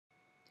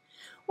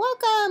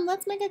Welcome!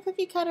 Let's make a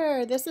cookie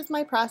cutter. This is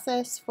my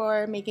process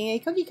for making a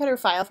cookie cutter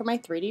file for my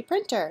 3D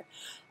printer.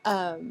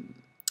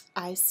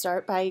 I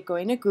start by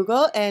going to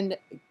Google and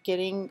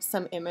getting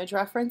some image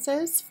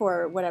references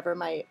for whatever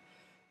my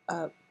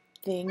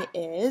thing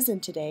is,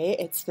 and today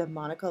it's the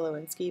Monica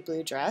Lewinsky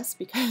blue dress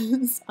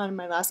because on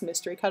my last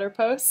mystery cutter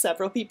post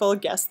several people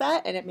guessed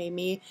that and it made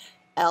me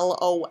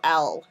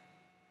LOL.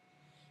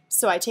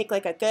 So I take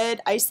like a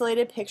good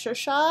isolated picture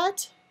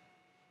shot.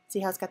 See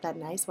how it's got that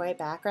nice white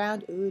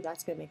background? Ooh,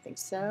 that's going to make things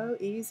so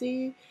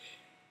easy.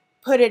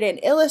 Put it in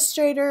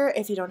Illustrator.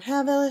 If you don't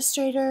have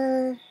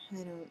Illustrator, I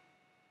don't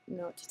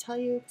know what to tell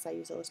you because I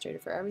use Illustrator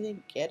for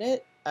everything. Get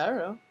it? I don't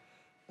know.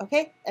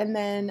 Okay, and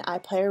then I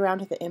play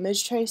around with the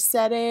image trace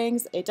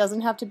settings. It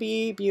doesn't have to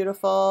be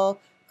beautiful.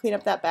 Clean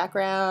up that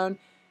background.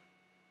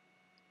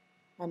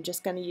 I'm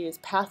just going to use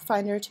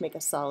Pathfinder to make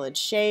a solid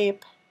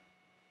shape.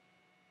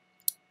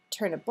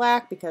 Turn it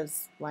black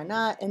because why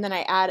not? And then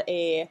I add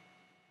a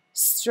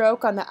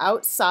stroke on the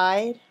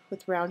outside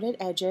with rounded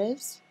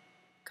edges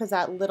because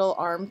that little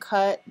arm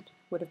cut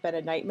would have been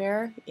a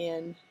nightmare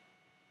in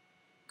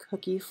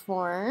cookie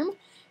form.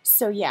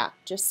 So yeah,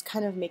 just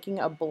kind of making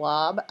a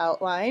blob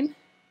outline.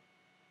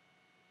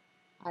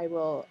 I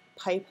will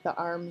pipe the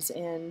arms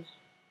in,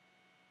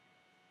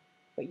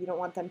 but you don't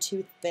want them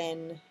too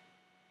thin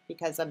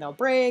because then they'll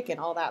break and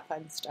all that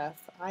fun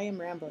stuff. I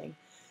am rambling.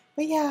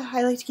 But yeah,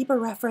 I like to keep a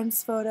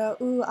reference photo.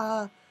 Ooh,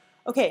 ah.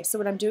 Okay, so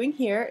what I'm doing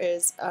here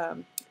is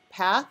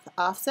path,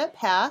 offset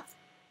path,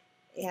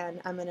 and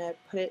I'm going to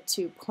put it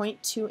to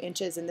 0.2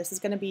 inches, and this is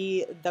going to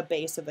be the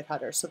base of the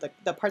cutter, so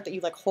the part that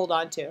you like hold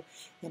on to.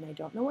 And I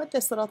don't know what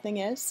this little thing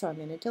is, so I'm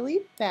going to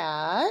delete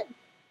that.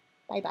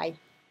 Bye-bye.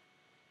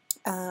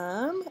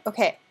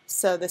 Okay,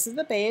 so this is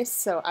the base,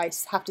 so I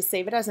have to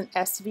save it as an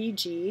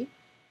SVG.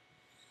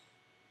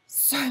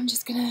 So I'm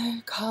just going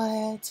to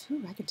call it,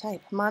 ooh, I can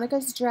type,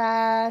 Monica's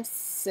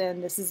dress,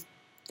 and this is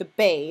the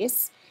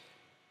base.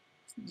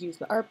 Use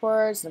the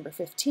artboards, number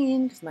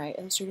 15, because my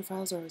Illustrator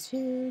files are always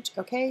huge.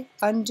 Okay,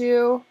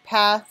 undo,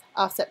 path,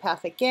 offset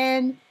path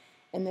again,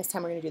 and this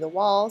time we're going to do the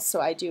walls. So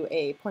I do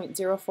a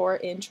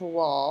 0.04 inch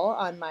wall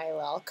on my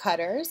little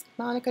cutters.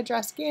 Monica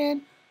dress again.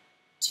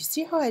 Do you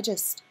see how I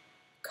just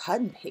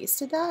cut and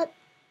pasted that?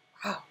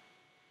 Wow.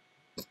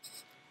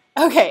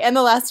 Okay, and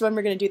the last one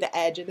we're going to do the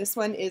edge, and this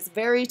one is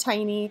very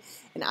tiny,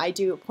 and I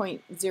do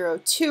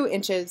 0.02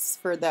 inches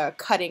for the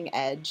cutting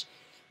edge.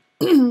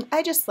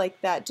 I just like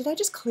that. Did I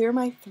just clear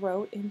my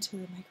throat into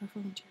the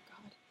microphone? Dear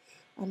God.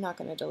 I'm not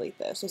going to delete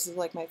this. This is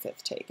like my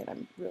 5th take, and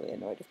I'm really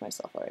annoyed with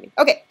myself already.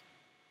 Okay,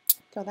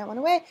 throw that one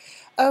away.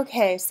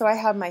 Okay, so I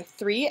have my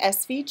 3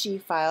 SVG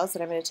files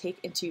that I'm going to take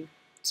into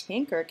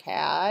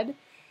Tinkercad.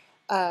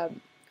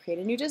 Create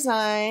a new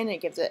design. It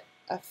gives it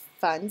a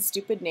fun,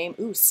 stupid name.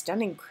 Ooh,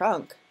 Stunning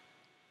Crunk.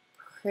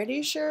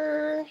 Pretty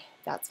sure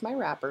that's my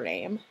wrapper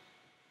name.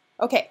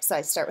 Okay, so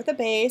I start with the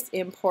base,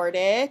 import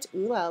it.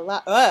 Ooh la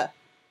la.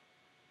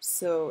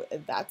 So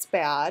that's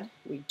bad.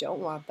 We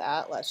don't want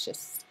that. Let's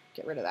just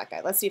get rid of that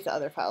guy. Let's see if the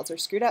other files are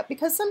screwed up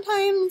because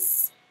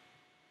sometimes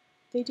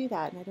they do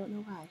that and I don't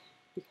know why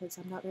because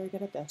I'm not very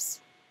good at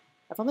this.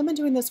 I've only been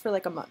doing this for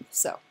like a month,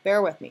 so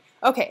bear with me.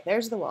 Okay,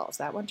 there's the walls.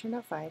 That one turned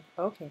out fine.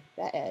 Okay,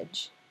 the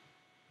edge.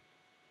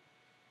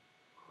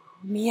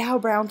 Meow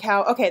brown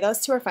cow. Okay,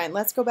 those two are fine.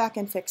 Let's go back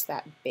and fix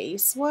that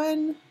base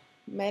one.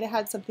 Might have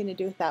had something to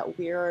do with that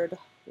weird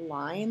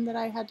line that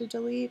I had to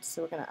delete,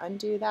 so we're going to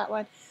undo that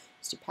one.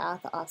 Let's do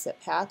path, offset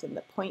path, and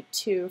the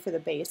 0.2 for the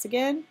base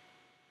again.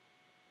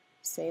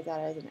 Save that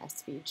as an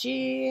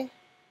SVG.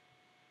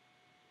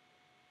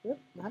 Oop,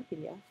 not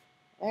PDF.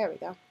 There we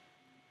go.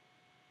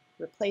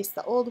 Replace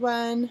the old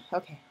one.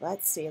 Okay,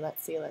 let's see. Hold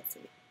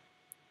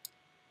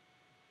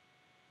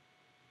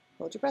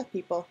your breath,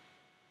 people.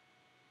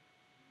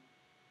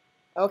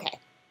 Okay.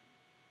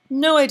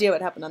 No idea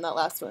what happened on that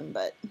last one,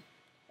 but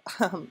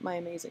my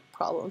amazing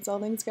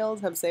problem-solving skills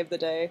have saved the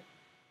day.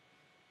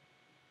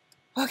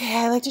 Okay,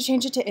 I like to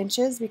change it to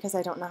inches because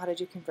I don't know how to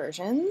do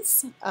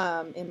conversions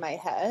in my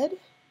head.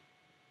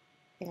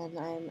 And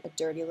I'm a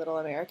dirty little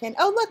American.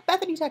 Oh, look,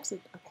 Bethany texted.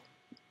 Okay.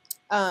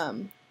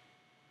 And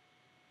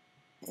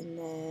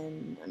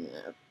then I'm going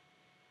to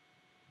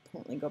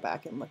apparently go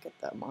back and look at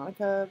the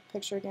Monica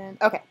picture again.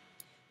 Okay,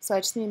 so I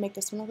just need to make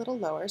this one a little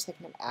lower so I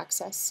can have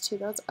access to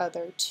those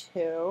other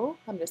two.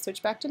 I'm going to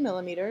switch back to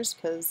millimeters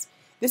because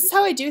this is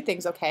how I do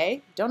things,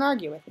 okay? Don't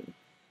argue with me.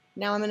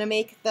 Now I'm going to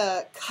make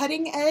the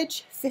cutting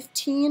edge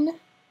 15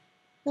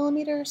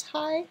 millimeters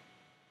high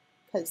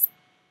because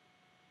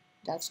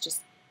that's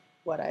just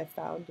what I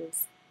found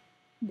is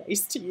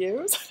nice to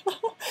use.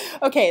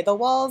 Okay, the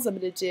walls I'm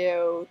going to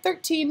do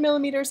 13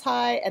 millimeters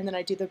high and then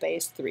I do the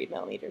base 3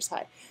 millimeters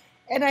high.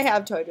 And I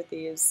have toyed with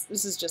these.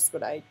 This is just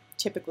what I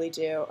typically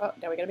do. Oh,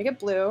 now we got to make it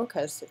blue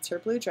because it's her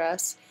blue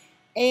dress.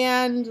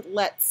 And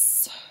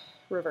let's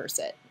reverse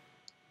it.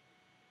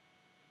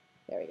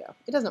 There we go.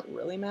 It doesn't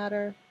really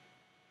matter,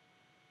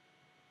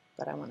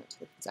 but I want it to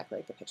look exactly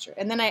like the picture.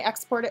 And then I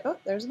export it. Oh,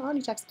 there's an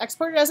Ani text.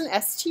 Export it as an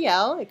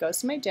STL. It goes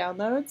to my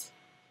downloads.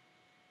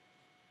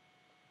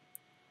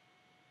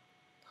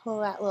 pull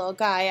that little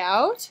guy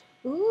out.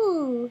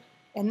 Ooh.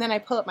 And then I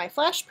pull up my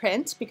flash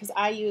print because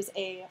I use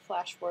a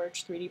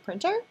FlashForge 3D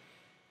printer.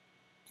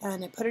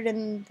 And I put it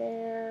in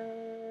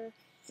there.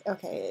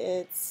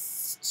 Okay,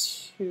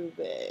 it's too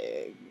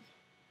big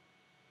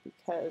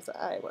because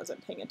I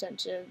wasn't paying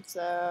attention.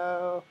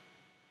 So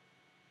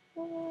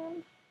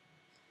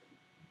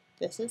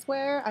this is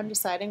where I'm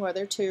deciding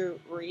whether to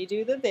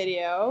redo the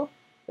video.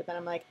 But then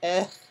I'm like,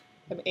 ugh,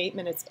 I'm 8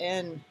 minutes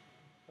in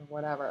or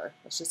whatever.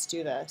 Let's just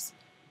do this.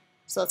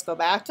 So let's go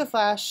back to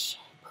Flash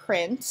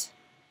Print,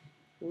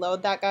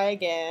 load that guy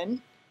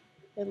again.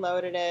 It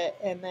loaded it,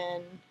 and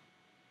then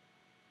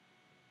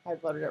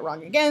I've loaded it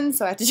wrong again,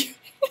 so I have to do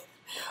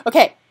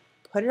okay,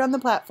 put it on the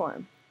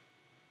platform.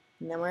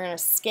 And then we're going to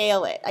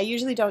scale it. I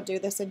usually don't do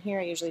this in here.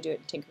 I usually do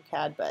it in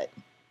Tinkercad, but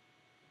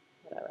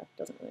whatever.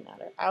 Doesn't really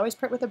matter. I always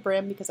print with a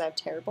brim because I have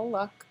terrible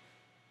luck.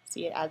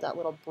 See, it adds that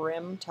little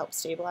brim to help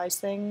stabilize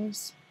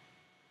things.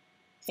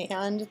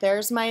 And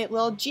there's my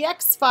little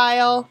GX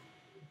file.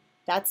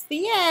 That's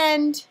the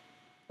end.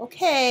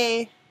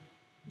 Okay.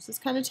 This is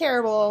kind of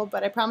terrible,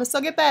 but I promise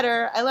I'll get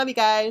better. I love you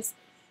guys.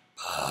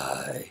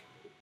 Bye.